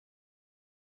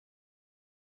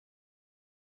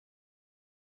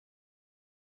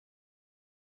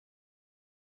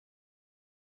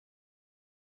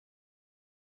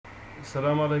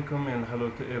Assalamu alaikum and hello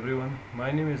to everyone.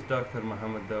 My name is Dr.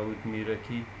 Mohammed Daud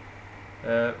Miraki.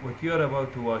 What you are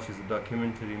about to watch is a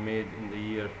documentary made in the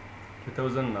year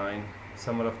 2009,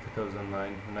 summer of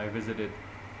 2009, when I visited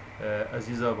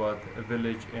Azizabad, a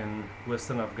village in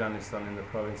Western Afghanistan in the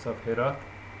province of Herat.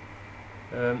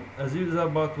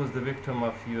 Azizabad was the victim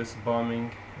of US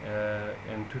bombing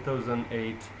in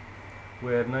 2008,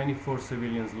 where 94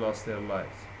 civilians lost their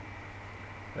lives.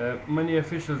 Many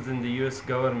officials in the US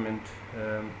government,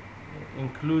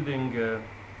 including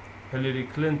Hillary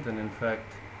Clinton, in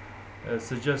fact,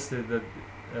 suggested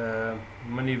that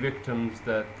many victims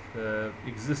that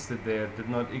existed there did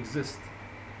not exist.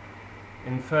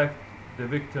 In fact, the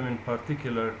victim in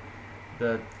particular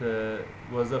that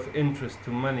was of interest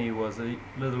to many was a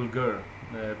little girl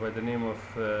by the name of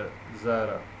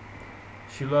Zara.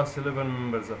 She lost 11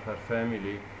 members of her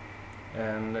family,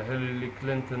 and Hillary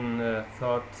Clinton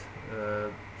thought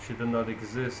she did not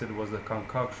exist. It was a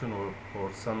concoction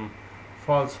or some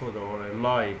falsehood or a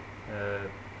lie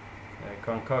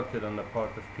concocted on the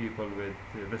part of people with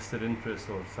vested interest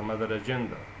or some other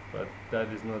agenda. But that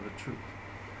is not the truth.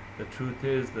 The truth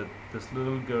is that this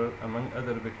little girl, among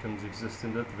other victims, exists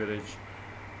in that village,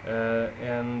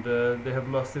 and they have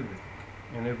lost everything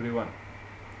and everyone.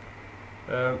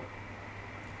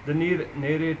 The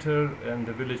narrator and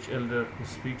the village elder who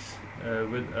speaks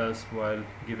with us while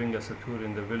giving us a tour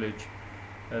in the village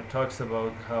talks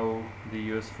about how the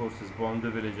US forces bombed the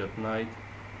village at night,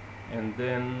 and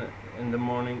then in the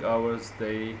morning hours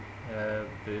the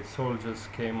soldiers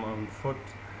came on foot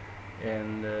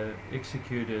and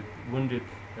executed wounded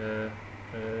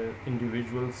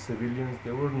individuals, civilians.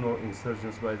 There were no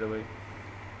insurgents, by the way.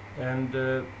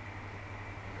 And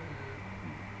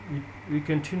we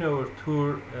continue our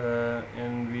tour,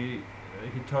 and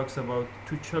he talks about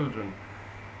two children,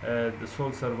 the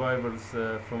sole survivors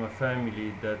from a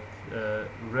family that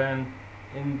ran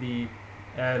in the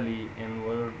alley and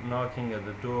were knocking at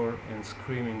the door and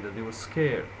screaming that they were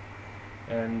scared,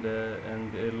 and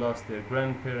they lost their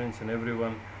grandparents and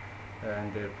everyone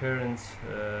and their parents,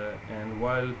 and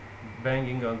while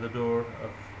banging on the door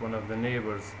of one of the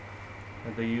neighbors,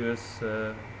 the US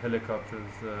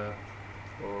helicopters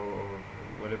or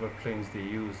whatever planes they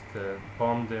used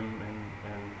bombed them,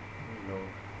 and you know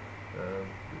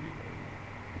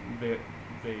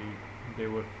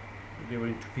they were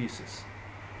into pieces.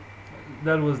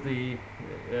 That was the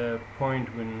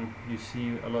point when you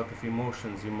see a lot of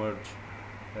emotions emerge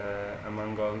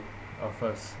among all of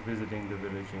us visiting the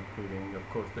village, including, of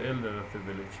course, the elder of the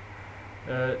village.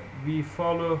 We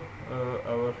follow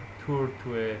our tour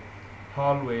to a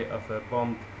hallway of a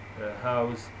bombed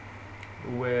house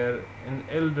where an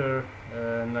elder,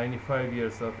 95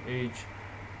 years of age,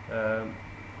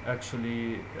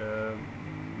 actually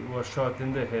was shot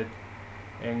in the head,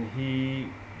 and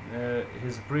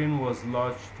his brain was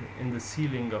lodged in the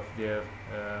ceiling of the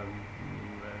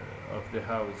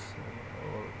house,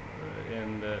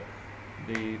 and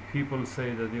the people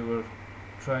say that they were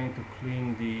trying to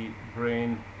clean the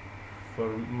brain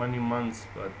for many months,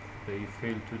 but they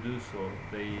failed to do so.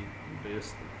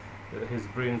 His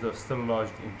brains are still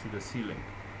lodged into the ceiling.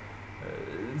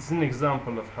 It's an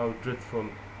example of how dreadful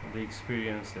the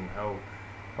experience and how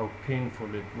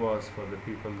painful it was for the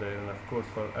people there, and of course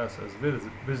for us as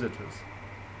visitors.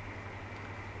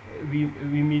 We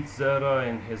meet Zara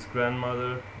and his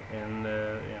grandmother, and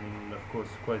of course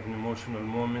quite an emotional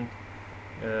moment.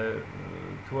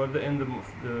 Toward the end of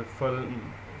the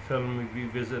film, we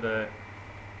visit a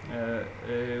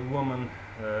woman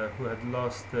who had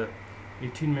lost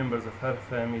 18 members of her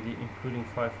family, including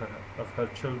 5 of her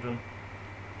children.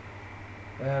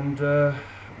 And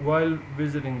while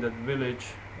visiting that village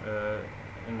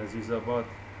in Azizabad,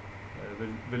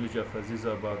 village of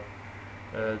Azizabad,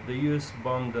 the US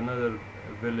bombed another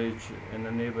village in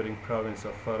a neighboring province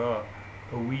of Farah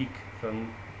a week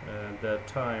from that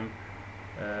time.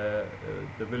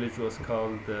 The village was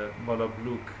called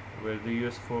Balabluk, where the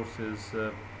US forces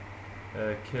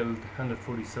killed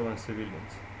 147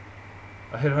 civilians.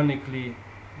 Ironically,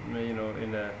 in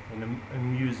an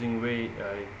amusing way,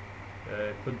 I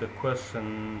put the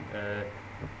question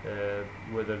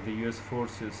whether the US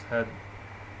forces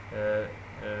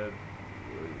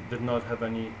did not have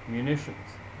any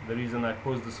munitions. The reason I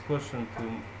posed this question to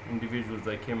individuals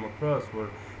I came across were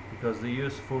because the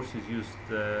US forces used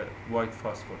white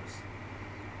phosphorus,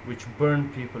 which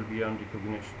burned people beyond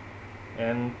recognition.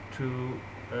 And to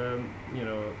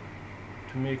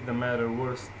make the matter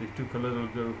worse, they took a little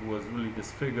girl who was really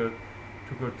disfigured,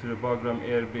 took her to the Bagram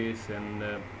Air Base, and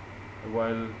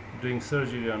while doing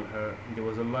surgery on her, there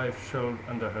was a live shell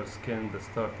under her skin that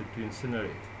started to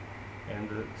incinerate. and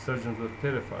the surgeons were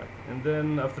terrified. And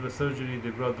then after the surgery, they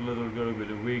brought the little girl with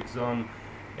the wigs on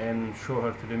and show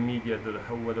her to the media that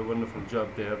what a wonderful job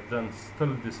they have done.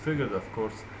 Still disfigured, of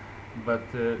course,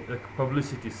 but the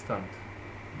publicity stunt.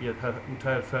 Yet her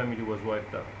entire family was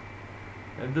wiped out.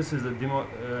 And this is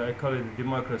I call it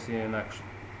democracy in action,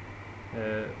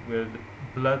 where the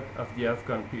blood of the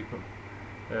Afghan people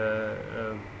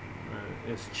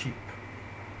is cheap.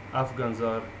 Afghans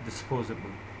are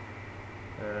disposable.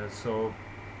 So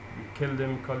you kill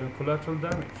them, call them collateral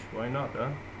damage. Why not, huh?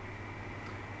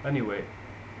 Anyway,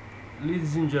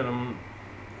 ladies and gentlemen,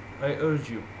 I urge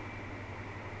you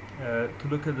to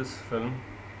look at this film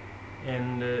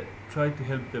and try to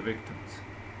help the victims.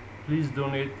 Please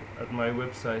donate at my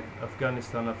website,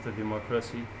 Afghanistan After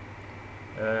Democracy,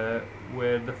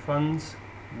 where the funds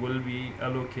will be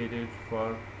allocated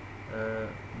for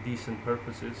decent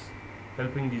purposes,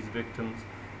 helping these victims,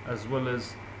 as well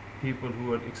as people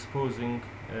who are exposing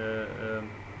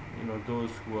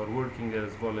those who are working there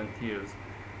as volunteers,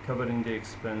 covering the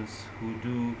expense, who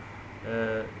do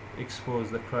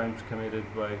expose the crimes committed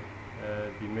by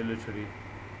the military,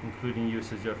 including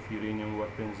usage of uranium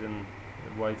weapons and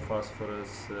white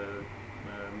phosphorus,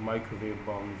 microwave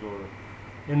bombs, or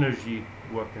energy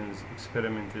weapons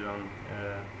experimented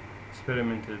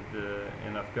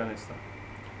in Afghanistan.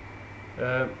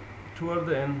 Toward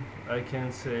the end, I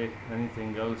can't say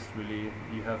anything else really.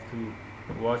 You have to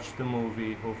watch the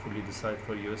movie, hopefully decide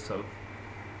for yourself.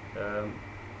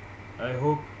 I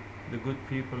hope the good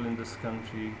people in this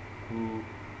country, who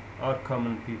are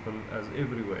common people as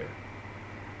everywhere,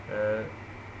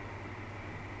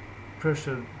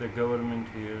 pressure the government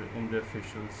here and the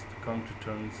officials to come to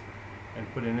terms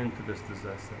and put an end to this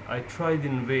disaster. I tried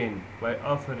in vain by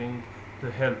offering to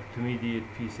help to mediate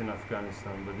peace in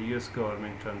Afghanistan, but the US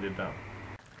government turned it down.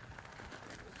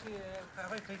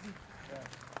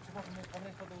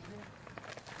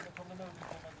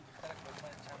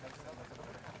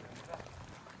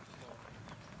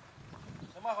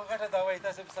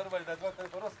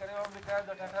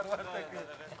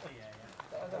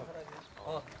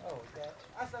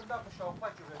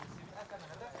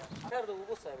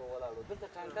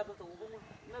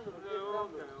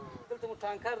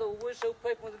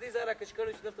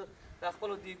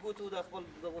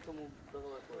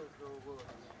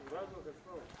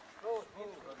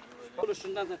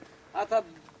 حتی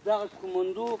دغه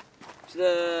کومندو چې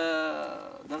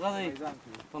دغه دی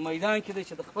په میدان کې دی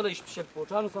چې د خپل شپږ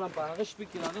فوټانو سره په هغه شپې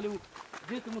کې راغلی و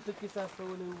دې ته مو تکیس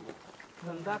استولی و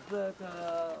خندق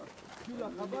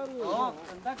خبر و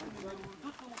خندق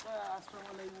دود ته مو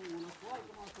استولی و ولسوال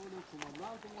ته مو استولی و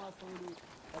کومندان ته مو استولی و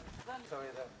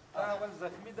اول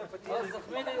زخمی ده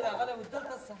زخمی دی راغلی و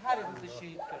دلته سهار یې دلته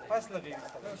شهید کړی پس لګوي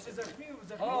زخمی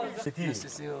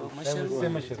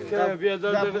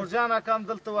دا بورجان اکام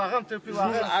دلته واغم ته پی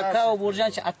واغم اکا او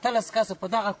بورجان چې اتلس کسه په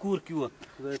دغه کور کې وو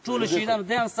ټول شهیدان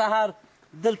دیم سهار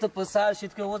دلته په سهار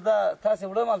شهید کړي و دا تاسې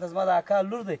وړم هلته زما د اکا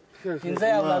لور دی 15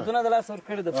 اولادونه د لاسه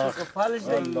ورکړي د پسه فالج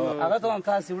دی هغه ته هم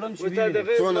تاسې وړم چې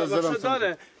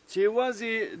ویلي چې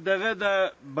یوازې دغه د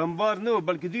بمبار نه و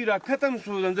بلکې دوی راکتم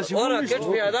شو همداسې راکټ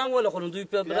پیادان ول خو دوی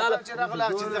په بلاله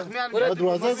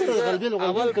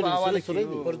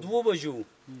پر 2 بجو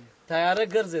تیاره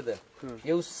ګرځېده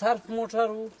یو صرف موټر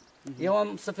و یو هم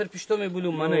 0.5 مې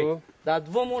بلو منی دا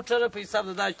 2 موټره په حساب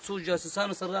د دا څو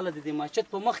جاسوسانو سره راغله د دې ماچت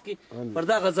په مخ کې پر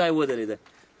دغه ځای ودرېده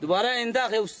دوباره انداغ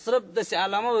یو سرب داسې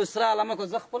علامه و یو سره علامه که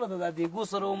زه خپله د دیګو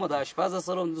سره وم د اشپزه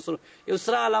سره وم د سره یو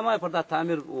سره علامه پر دا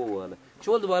تعمیر ووهله چې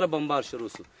ول دوباره بمبار شروع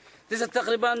شو داسې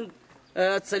تقریبا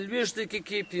 40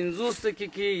 دقیقې 50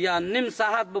 دقیقې یا نیم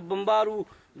ساعت به بمبار و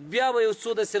بیا به یو څو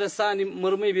داسې رسانې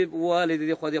مرمۍ به وهلې د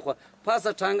دې خوا دې خوا پاسه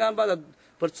ټانګان بعد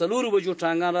پر 4 بجو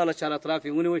ټانګان راغله چاره اطراف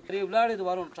یې ونیوی ولاړې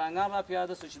دوباره ټانګان را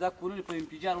پیاده سو چې دا کورونه په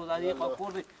انفجار و د هغې خوا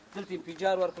کور دی دلته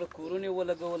انفجار ورکړه کورونه یې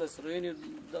ولګوله سرویونه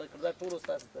دغه کړه دا ټول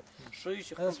ستاسو ته ښیي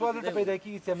چې سوال دلته پیدا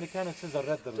کېږي چې امریکایانو څه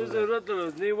ضرورت درلود څه ضرورت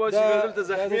درلود نه یوازې دلته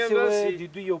زخمي هم راسي د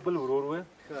دوی یو بل ورور و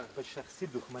په شخصي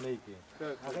دښمنۍ کې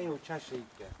هغه یو چا شهید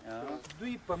کړه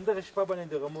دوی په همدغه شپه باندې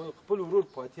د خپل ورور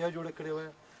فاتحه جوړه کړې وه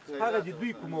هغه د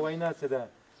دوی کومه وینا څه ده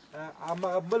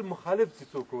هماغه بل مخالف چې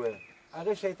څوک وه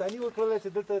هغه شیطاني وکړله چې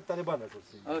دلته طالبان راټول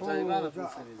شوي طالبان راټول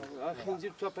شوي هغه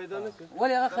خنجر چا پیدا نه کړ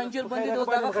ولې هغه خنجر بندي دی اوس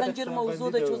هغه خنجر موضوع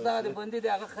دی چې اوس دغه بندي دی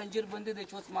هغه خنجر بندي دی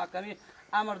چې اوس محکمې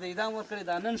امر د اعدام ورکړی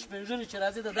دا نن شپه ژر چې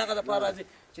راځي د دغه لپاره راځي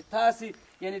چې تاسې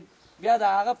یعنی بیا د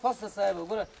هغه فصل صاحب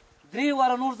وګوره 3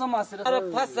 واره نور زما سره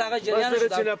پس هغه جریان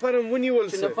چې نفر هم ونیول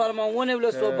چې نفر ما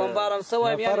ونیول سو بمبار هم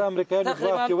سوی نفر امریکایانو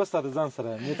ځواک کې وسته د ځان سره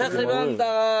تقریبا د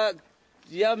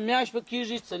یا میاشت به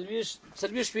کېږي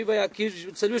 40 شپې به یا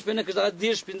کېږي 40 شپې نه کېږي دغه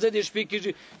 10 15 شپې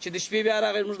کېږي چې د شپې بیا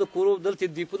راغی موږ د کورو دلته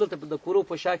دیپو دلته د کورو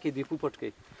په شا کې دیپو پټ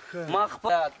کوي ما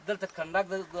خپل دلته کنډک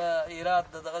د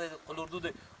هرات دغه د قلوردو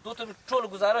د دوی ته ټول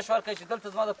گزارش ورکړی چې دلته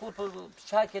زما د کور په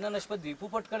شا کې نن شپه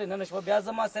دیپو پټ کړی نن شپه بیا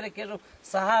زما سره کېږم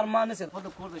سهار ما نسي خپل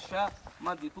د کور د شا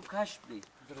ما دیپو کشف دی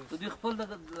د دوی خپل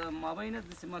د مابین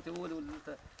د سیمات وول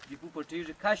دلته دیپو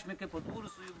پټیږي کشف مې کې په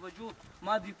 200 بجو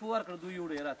ما دیپو ورکړ دوی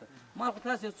یوړې راته ما خو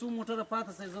تاسو 100 موټر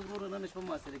پاتې سي زغور نن شپه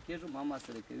ما سره کېږم ما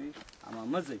سره کوي اما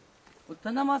مزه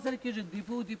ته نه ما سره کېږي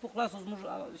دیپو خلاص اوس موږ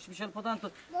سپیشل پدان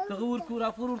ته هغه ورکو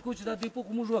راپور ورکو چې دا دیپو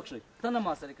خو موږ وکړي ته نه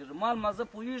ما سره کېږي مال ما زه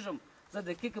پوهېږم زه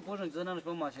دقیقه پوهېږم چې نن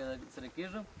شپه ما سره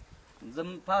کېږم زه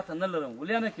پاته نه لرم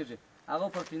ولې نه کېږي هغه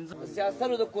پر 15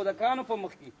 سیاستونو د کودکانو په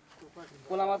مخ کې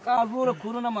غلام خان وروره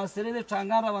کورونه محاصرې دي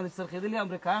ټانګان را باندې څرخېدلي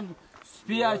امریکایان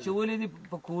سپي اچولي دي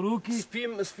په کورو کې سپي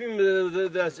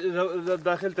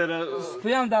داخل ته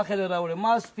سپي هم داخل راوړي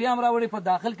ما سپي هم راوړي په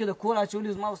داخل کې د کور اچولي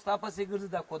زما ستا پسې ګرځي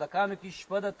دا کودکانو کې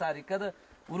شپه ده تاریکه ده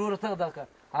وروره ته دغه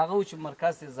هغه و چې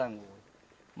مرکز ته زنګ ووایي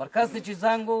مرکز ته چې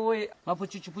زنګ ووایي ما په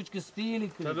چوچ کې سپي یې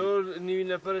لیکلي 4 نوي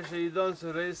نفر شهیدان سو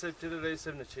رئیس صاحب چې رئیس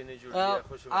صاحب نه چینه جوړ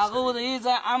هغه د دې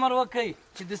ځای امر وکړي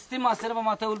چې دستي محاصره به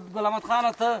ماته غلام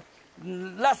خان ته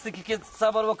لاس کې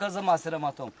صبر وکړه زه محاصره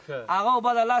ماتوم هغه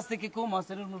به د لاس کې کوم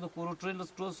محاصره موږ د کورو ټریلس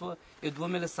ټروس و دوه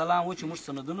مل سلام و چې موږ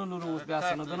سندونه لرو اوس بیا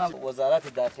سندونه وزارت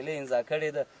داخلي امضا کړې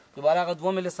ده دوباره هغه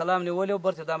دوه مل سلام نیولې او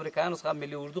برته د امریکایانو څخه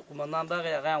ملي اردو قومندان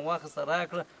دغه هغه واخیسته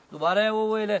راکړه دوباره یې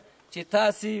وویل چې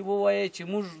تاسې ووایئ چې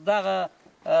موږ دغه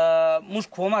موږ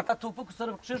کومک توپک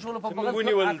سره کښېښولو په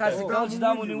بغل عکاسي کول چې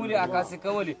دا مو نیولي عکاسي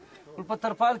کولې په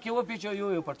ترپال کې وپېچه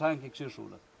یو په ټانک کې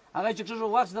کښېښوله هغه چې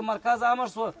کښېښول وخت د مرکز امر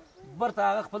شوه برته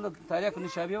هغه خپل تاریخ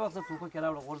نشابیه وخت توپک یې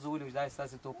راوړه غورځولي دا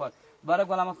ستاسې توپک باره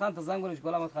غلام خان ته زنګ ویل چې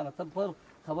غلام خان ته پر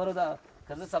خبره ده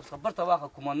کرزي صاحب څخه برته واخه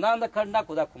قومندان د کنډک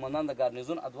او دا قومندان د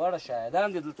ګارنیزون ادواړه شاهدان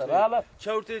دي دلته راغله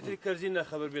چا ورته چې کرزي نه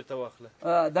خبر بیرته واخله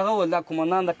دغه ول دا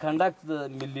قومندان د کنډک د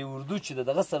ملي اردو چې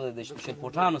دغه سره د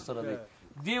شرپوټانو سره دی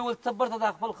دی ول ته برته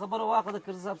د خپل خبره واخه د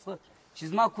کرزي صاحب څخه چې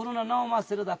زما کورونه نه ما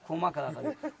سره دا کومک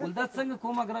راغلی ول دا څنګه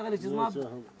کومک راغلی چې زما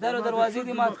دروازې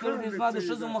دي مات کړي دي زما د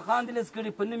ښځو مخان دي لس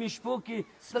کړي په نیمې شپو کې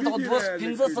دلته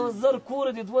 1500 زر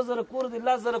کور دي 2000 کور دي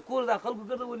 1000 کور د خلکو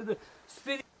ګرځولي دي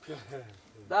سپي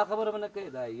دا خبره به نه کوي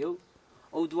دا یو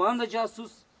او دوام د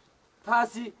جاسوس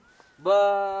تاسې به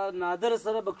نادر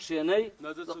سره به کښېنئ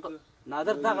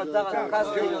نادر دغه کس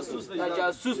دی دا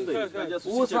جاسوس دی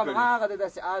اوس هم هغه دی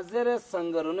داسې حاضر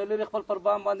سنګرونه لري خپل پر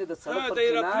بام باندې د سړک پر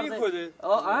کنار دی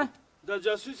دا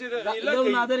جاسوس یو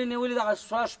نادر یې نیولي دغه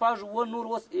شپږ اووه نور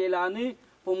اوس اعلاني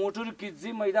په موټرو کې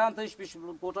ځي میدان ته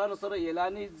شپوټانو سره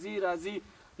اعلاني ځي راځي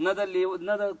نه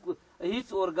د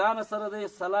هیڅ ارګان سره دی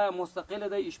سلا مستقله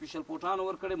دی سپیشل پوټانو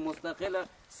ورکړي مستقله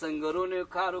سنگرونه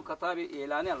کارو کتابي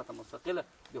اعلاني البته مستقله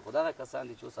به خدای کسان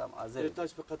دي چې اوس هم حاضر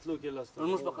تاسو په قتلو کې لاس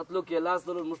موږ په قتلو کې لاس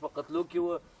درلود موږ په قتلو کې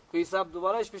و خو حساب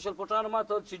دوباره سپیشل پوټانو ما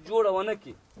ته چې جوړه ونه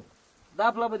کی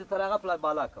دا پلا به تر هغه پلا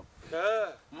بالا کم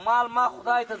مال ما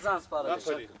خدای ته ځان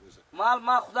سپارلی مال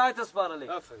ما خدای ته سپارلی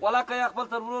ولاکه یا خپل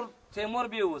تر ورور تیمور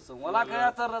بیوسم ولاکه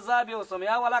یا تر رضا بیوسم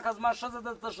یا ولاکه زما ښځه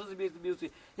دلته ښځې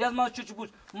بیوسي یا زما چوچ بوچ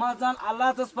ما ځان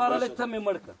الله ته سپارلی ته مې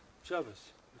مړ کړه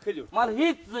مال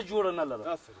هیڅ زه جوړه نه لرم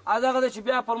دغه دی چې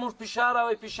بیا پر موږ فشار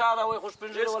راوی خو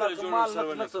شپنجرې ولاکه مال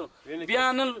نه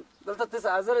بیا نن دلته تاسې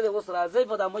حاضر دی اوس راځئ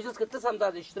په دا مجلس کې تاسې هم دا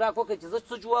اشتراک وکړئ چې زه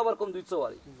څه جواب ورکوم دوی څه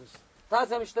وایي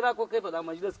تاسې هم اشتراک وکړئ په دا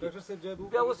مجلس کې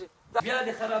بیا اوس بیا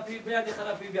دې خرابي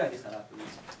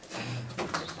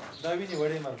دا ویني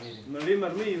وړې مرمۍ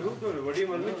دي وړې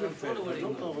مرمۍ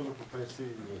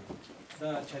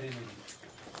دا چرې نه دي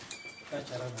دا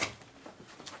چره نه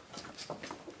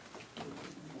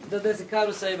د داسې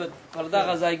کارو صاحب پر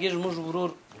دغه ځایګي زموږ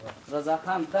ورور رضا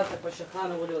خان دلته په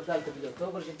شیخانه ولې دلته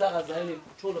بلیتوبر چې دغه ځایونه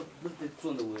ټوله دلته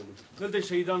څومره ویلي دلته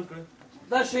شهیدان کړه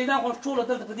دا شهیدان خو ټوله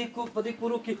دلته په دې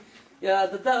کورو کې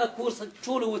د دغه کور څخه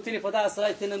ټوله وتلي په دغه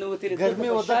سرای ته ننوتلي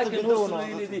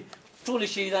ټول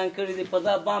شهیدان کړي دي په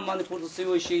دا بام باندې پورته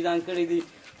سوي شهیدان کړي دي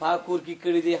په کور کې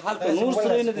کړي دي هلته نور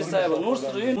سره نه دي صاحب نور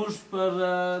سره موږ پر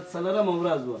څلورمه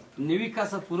ورځ وه نوي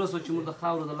کسه پوره سوه چې موږ د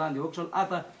خاورو د لاندې وکړل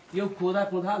اته یو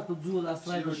کودک مو هلته ځو د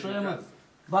اسرای به ښه یم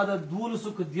بعد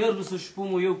 12 که 13 شپو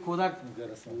مو یو کودک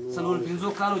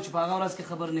 4-5 کالو چې په هغه ورځ کې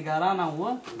خبرنګاران هم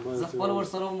وه زه خپل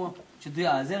ورسره وم چې دوی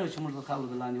حاضر وه چې موږ د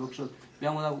خاورو د لاندې وکړل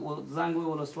بیا مو دا زنګ وی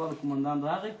ولسوال قومندان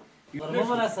راغی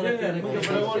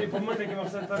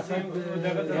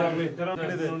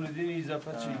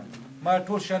ما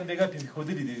ټول شان بیګا پې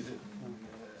ښودلي دي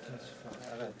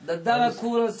د دغه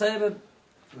کور صاحب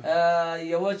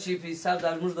یوه چې په حساب د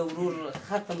زموږ د ورور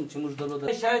ختم چې موږ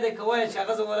درلوده شاید یې که وایه چې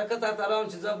هغه زه ورکه تا ته راوړم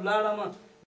چې زه لاړم